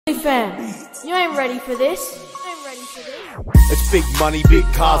fam, you ain't ready for this. It's big money, big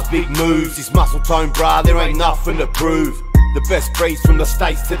cars, big moves. It's muscle tone, brah, there ain't nothing to prove. The best breeds from the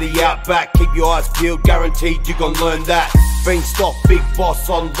States to the outback. Keep your eyes peeled, guaranteed you gon' learn that. Being stock, big boss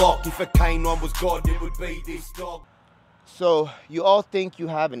on lock. If a canine was God, it would be this dog. So, you all think you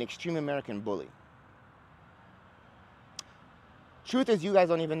have an extreme American bully. Truth is, you guys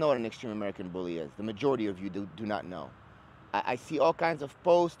don't even know what an extreme American bully is. The majority of you do not know. I see all kinds of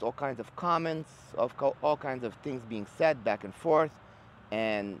posts, all kinds of comments, all kinds of things being said back and forth,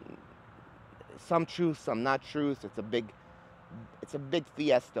 and some truth, some not truth. It's a big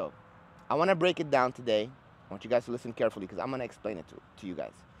fiasco. I want to break it down today. I want you guys to listen carefully because I'm going to explain it to you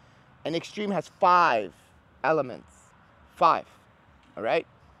guys. An extreme has 5 elements. 5, all right?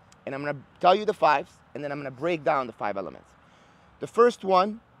 And I'm going to tell you the 5s, and then I'm going to break down the 5 elements. The first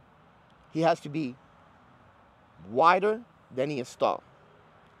one, he has to be wider than he is tall.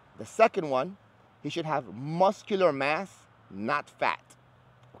 The second one, he should have muscular mass, not fat.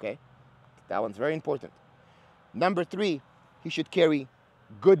 Okay? That one's very important. Number 3, he should carry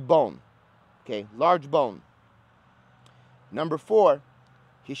good bone. Okay? Large bone. Number 4,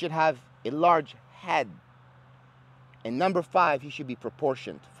 he should have a large head. And number 5, he should be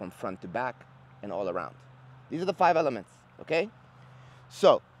proportioned from front to back and all around. These are the 5 elements. Okay?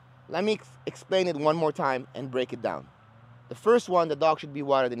 So, let me explain it one more time and break it down. The first one, the dog should be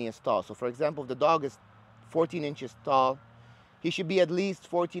wider than he is tall. So, for example, if the dog is 14 inches tall, he should be at least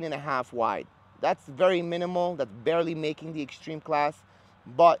 14 and a half wide. That's very minimal. That's barely making the extreme class,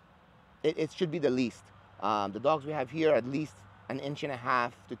 but it should be the least. The dogs we have here are at least 1.5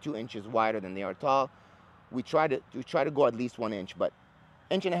 inches to 2 inches wider than they are tall. We try to go at least 1 inch, but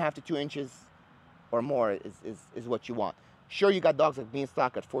 1.5 inches to 2 inches or more is what you want. Sure, you got dogs like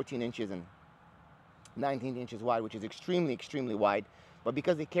Beanstalk at 14 inches and 19 inches wide, which is extremely, extremely wide. But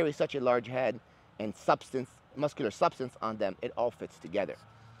because they carry such a large head and substance, muscular substance on them, it all fits together.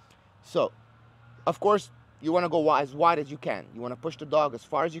 So, of course, you want to go as wide as you can. You want to push the dog as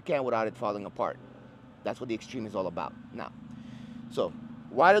far as you can without it falling apart. That's what the extreme is all about. Now, so,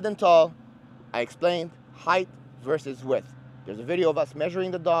 wider than tall, I explained height versus width. There's a video of us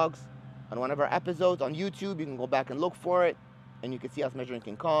measuring the dogs on one of our episodes on YouTube. You can go back and look for it, and you can see us measuring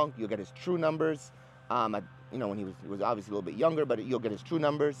King Kong. You'll get his true numbers. You know, when he was obviously a little bit younger, but you'll get his true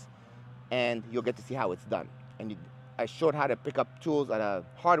numbers, and you'll get to see how it's done. And I showed how to pick up tools at a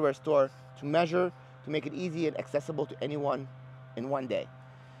hardware store to measure, to make it easy and accessible to anyone in one day.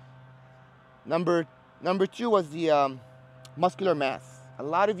 Number 2 was the muscular mass. A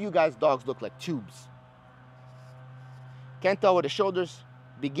lot of you guys' dogs look like tubes. Can't tell where the shoulders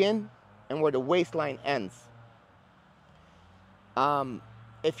begin and where the waistline ends.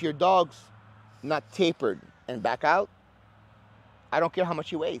 If your dog's not tapered and back out, I don't care how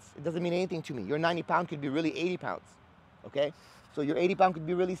much he weighs. It doesn't mean anything to me. Your 90 pound could be really 80 pounds, okay? So your 80 pound could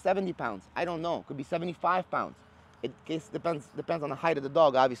be really 70 pounds. I don't know. It could be 75 pounds. It depends on the height of the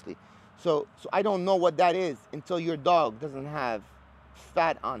dog, obviously. So I don't know what that is until your dog doesn't have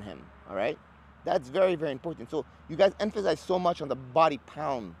fat on him, all right? That's very, very important. So you guys emphasize so much on the body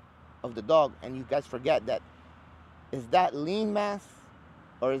pound of the dog, and you guys forget that, is that lean mass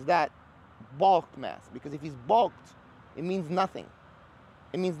or is that bulked mass? Because if he's bulked, it means nothing.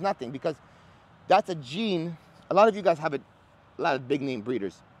 It means nothing because that's a gene. A lot of you guys have it, a lot of big name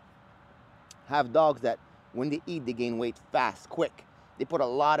breeders have dogs that when they eat, they gain weight fast, quick. They put a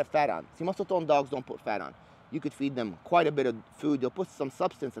lot of fat on. See, muscle tone dogs don't put fat on. You could feed them quite a bit of food. They'll put some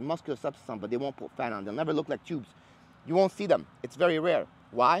substance and muscular substance on, but they won't put fat on. They'll never look like tubes. You won't see them. It's very rare.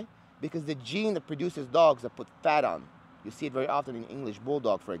 Why? Because the gene that produces dogs that put fat on, you see it very often in English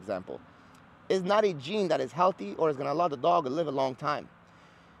Bulldog, for example, is not a gene that is healthy or is going to allow the dog to live a long time.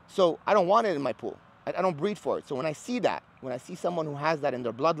 So I don't want it in my pool. I don't breed for it. So when I see that, when I see someone who has that in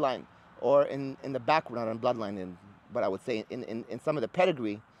their bloodline or in the background, not in bloodline, but I would say in some of the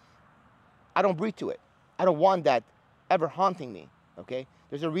pedigree, I don't breed to it. I don't want that ever haunting me, okay?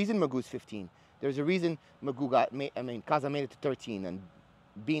 There's a reason Magoo's 15. There's a reason Magoo Kaza made it to 13, and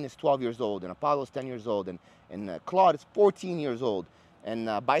Bean is 12 years old, and Apollo is 10 years old, and Claude is 14 years old, and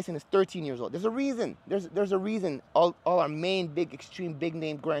Bison is 13 years old. There's a reason. There's a reason all our main big, extreme, big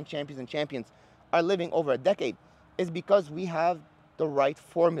name grand champions and champions are living over a decade. It's because we have the right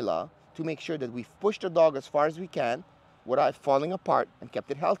formula to make sure that we've pushed the dog as far as we can without falling apart and kept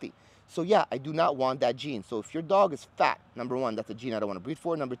it healthy. So yeah, I do not want that gene. So if your dog is fat, number 1, that's a gene I don't want to breed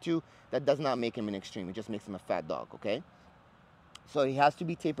for. Number 2, that does not make him an extreme. It just makes him a fat dog, okay? So he has to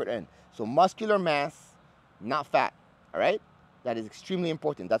be tapered in. So muscular mass, not fat, all right? That is extremely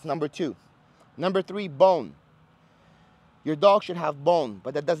important. That's number 2. Number 3, bone. Your dog should have bone,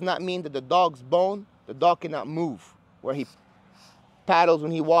 but that does not mean that the dog's bone, the dog cannot move, where he paddles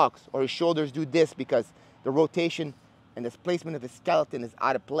when he walks, or his shoulders do this because the rotation and the placement of his skeleton is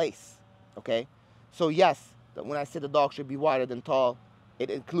out of place, okay? So yes, when I say the dog should be wider than tall, it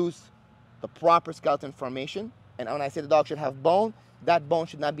includes the proper skeleton formation. And when I say the dog should have bone, that bone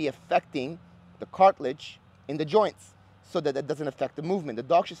should not be affecting the cartilage in the joints so that it doesn't affect the movement. The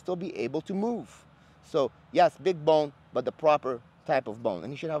dog should still be able to move. So yes, big bone, but the proper type of bone.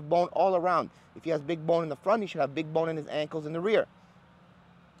 And he should have bone all around. If he has big bone in the front, he should have big bone in his ankles in the rear.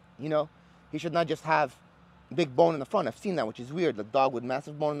 You know, he should not just have big bone in the front. I've seen that, which is weird. The dog with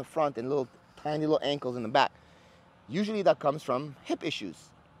massive bone in the front and little tiny little ankles in the back. Usually that comes from hip issues.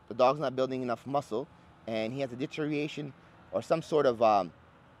 The dog's not building enough muscle, and he has a deterioration or some sort of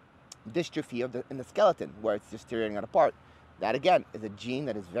dystrophy of in the skeleton where it's just tearing it apart. That again is a gene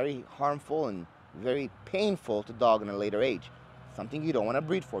that is very harmful and very painful to dog in a later age. Something you don't want to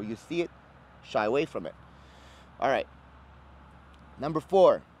breed for. You see it, shy away from it. All right. Number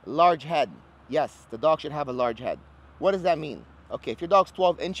 4, large head. Yes, the dog should have a large head. What does that mean? Okay, if your dog's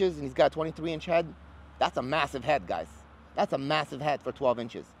 12 inches and he's got a 23-inch head, that's a massive head, guys. That's a massive head for 12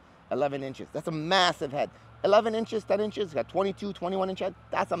 inches, 11 inches. That's a massive head. 11 inches, 10 inches, got 22, 21-inch head.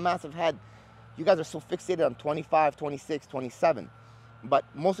 That's a massive head. You guys are so fixated on 25, 26, 27. But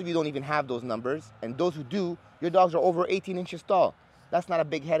most of you don't even have those numbers. And those who do, your dogs are over 18 inches tall. That's not a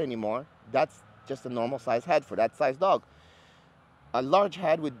big head anymore. That's just a normal size head for that size dog. A large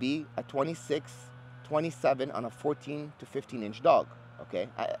head would be a 26, 27 on a 14 to 15-inch dog. Okay,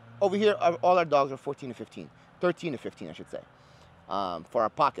 over here, all our dogs are 14 to 15, 13 to 15, I should say, for our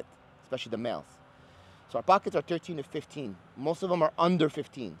pocket, especially the males. So our pockets are 13 to 15. Most of them are under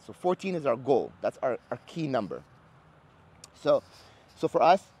 15. So 14 is our goal. That's our key number. So for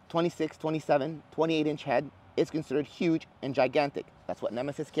us, 26, 27, 28-inch head is considered huge and gigantic. That's what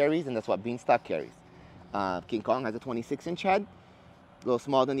Nemesis carries, and that's what Beanstalk carries. King Kong has a 26-inch head, a little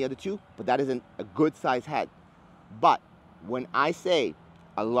smaller than the other two, but that isn't a good size head. But when I say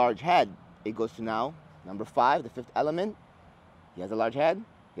a large head, it goes to now number 5, the 5th element. He has a large head,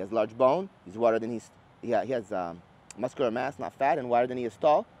 he has large bone, he's wider than he has muscular mass, not fat, and wider than he is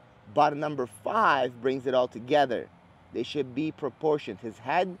tall. But number 5 brings it all together. They should be proportioned. His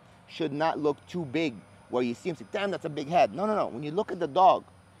head should not look too big, where you see him say, damn, that's a big head. No, no, no. When you look at the dog,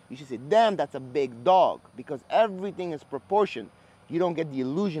 you should say, damn, that's a big dog, because everything is proportioned. You don't get the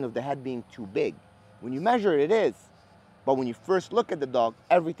illusion of the head being too big. When you measure it, it is. But when you first look at the dog,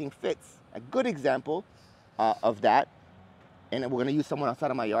 everything fits. A good example of that, and we're going to use someone outside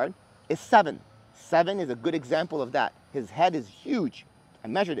of my yard, is 7. 7 is a good example of that. His head is huge. I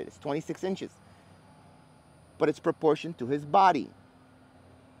measured it. It's 26 inches. But it's proportioned to his body.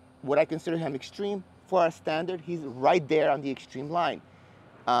 Would I consider him extreme? For our standard, he's right there on the extreme line.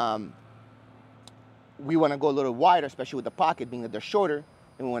 We want to go a little wider, especially with the pocket, being that they're shorter,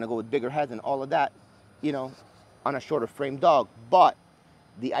 and we want to go with bigger heads and all of that, you know, on a shorter frame dog. But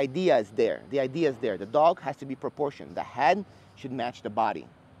the idea is there. The idea is there. The dog has to be proportioned. The head should match the body.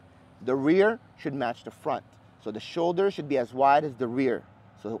 The rear should match the front. So the shoulder should be as wide as the rear.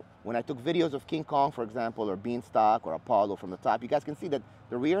 So when I took videos of King Kong, for example, or Beanstalk or Apollo from the top, you guys can see that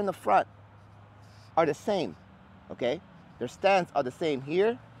the rear and the front are the same, okay? Their stands are the same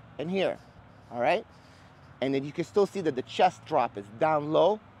here and here, all right? And then you can still see that the chest drop is down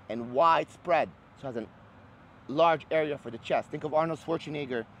low and widespread. So it has a large area for the chest. Think of Arnold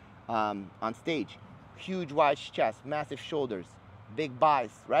Schwarzenegger on stage. Huge wide chest, massive shoulders, big buys,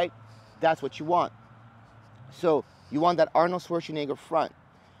 right? That's what you want. So you want that Arnold Schwarzenegger front,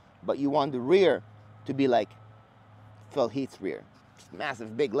 but you want the rear to be like Phil Heath's rear. Just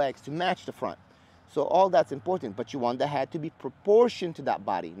massive big legs to match the front. So all that's important, but you want the head to be proportioned to that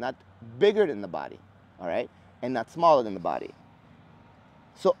body, not bigger than the body, all right? And not smaller than the body.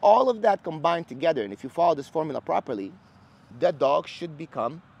 So all of that combined together, and if you follow this formula properly, that dog should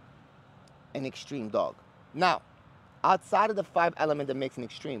become an extreme dog. Now, outside of the 5 element that makes an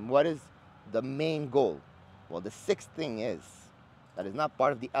extreme, what is the main goal? Well, the 6th thing is, that is not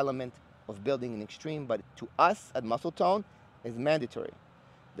part of the element of building an extreme, but to us at Muscle Tone is mandatory.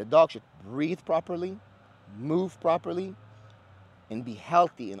 The dog should breathe properly, move properly, and be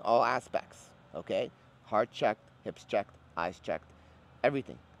healthy in all aspects, okay? Heart checked, hips checked, eyes checked,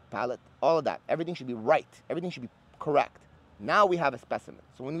 everything, palate, all of that. Everything should be right. Everything should be correct. Now we have a specimen.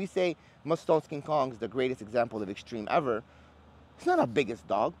 So when we say Muscletonebullys King Kong is the greatest example of extreme ever, it's not our biggest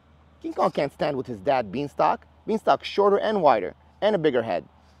dog. King Kong can't stand with his dad Beanstalk. Beanstalk's shorter and wider and a bigger head.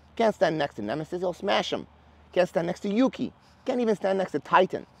 Can't stand next to Nemesis, he'll smash him. Can't stand next to Yuki. Can't even stand next to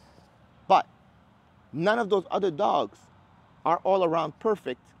Titan. But none of those other dogs are all around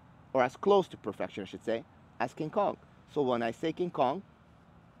perfect, or as close to perfection, I should say, as King Kong. So when I say King Kong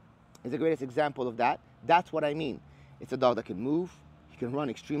is the greatest example of that, that's what I mean. It's a dog that can move, he can run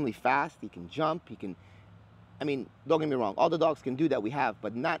extremely fast, he can jump, he can, I mean, don't get me wrong, all the dogs can do that we have,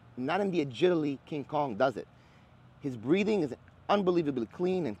 but not in the agility King Kong does it. His breathing is unbelievably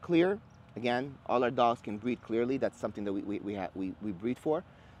clean and clear. Again, all our dogs can breathe clearly. That's something that we breed for.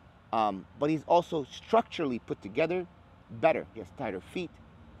 But he's also structurally put together better. He has tighter feet,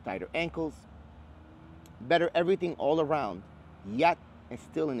 tighter ankles, better everything all around, yet it's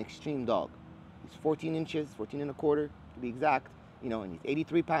still an extreme dog. He's 14 inches, 14 and a quarter to be exact, you know, and he's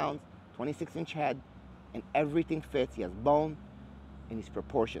 83 pounds, 26-inch head, and everything fits. He has bone, and he's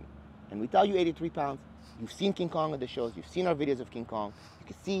proportioned. And we tell you 83 pounds, you've seen King Kong at the shows, you've seen our videos of King Kong, you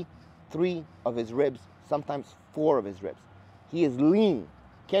can see 3 of his ribs, sometimes 4 of his ribs. He is lean.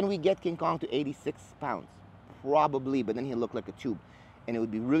 Can we get King Kong to 86 pounds? Probably, but then he'll look like a tube. And it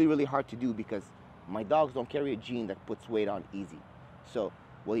would be really, really hard to do because my dogs don't carry a gene that puts weight on easy. So,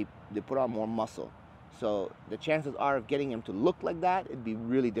 well, they put on more muscle. So the chances are of getting him to look like that, it'd be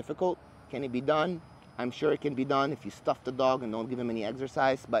really difficult. Can it be done? I'm sure it can be done if you stuff the dog and don't give him any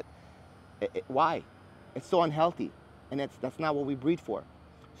exercise, but why? It's so unhealthy, and that's not what we breed for.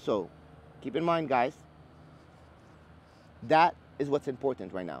 So keep in mind, guys, that is what's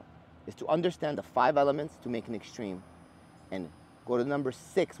important right now, is to understand the 5 elements to make an extreme, and go to number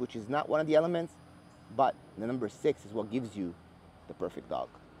 6, which is not one of the elements, but the number 6 is what gives you the perfect dog,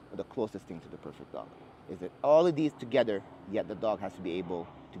 or the closest thing to the perfect dog. Is that all of these together, yet the dog has to be able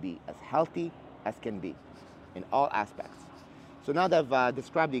to be as healthy as can be in all aspects. So now that I've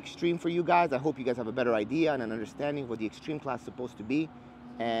described the extreme for you guys, I hope you guys have a better idea and an understanding of what the extreme class is supposed to be.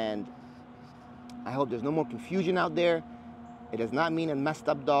 And I hope there's no more confusion out there. It does not mean a messed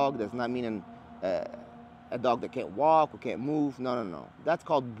up dog. It does not mean a dog that can't walk or can't move. No, no, no. That's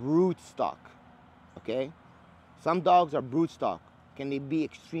called brood stock, okay? Some dogs are brood stock. Can they be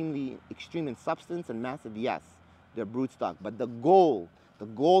extreme in substance and massive? Yes, they're brood stock. But the goal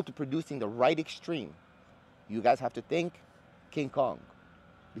to producing the right extreme, you guys have to think King Kong.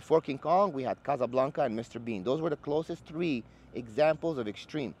 Before King Kong, we had Casablanca and Mr. Bean. Those were the closest 3 examples of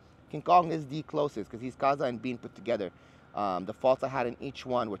extreme. King Kong is the closest because he's Casa and Bean put together. The faults I had in each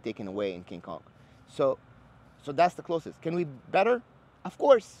one were taken away in King Kong. So that's the closest. Can we better? Of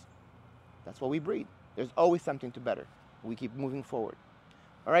course. That's what we breed. There's always something to better. We keep moving forward.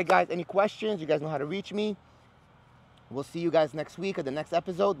 All right, guys, any questions? You guys know how to reach me. We'll see you guys next week at the next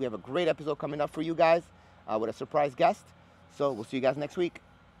episode. We have a great episode coming up for you guys with a surprise guest. So we'll see you guys next week.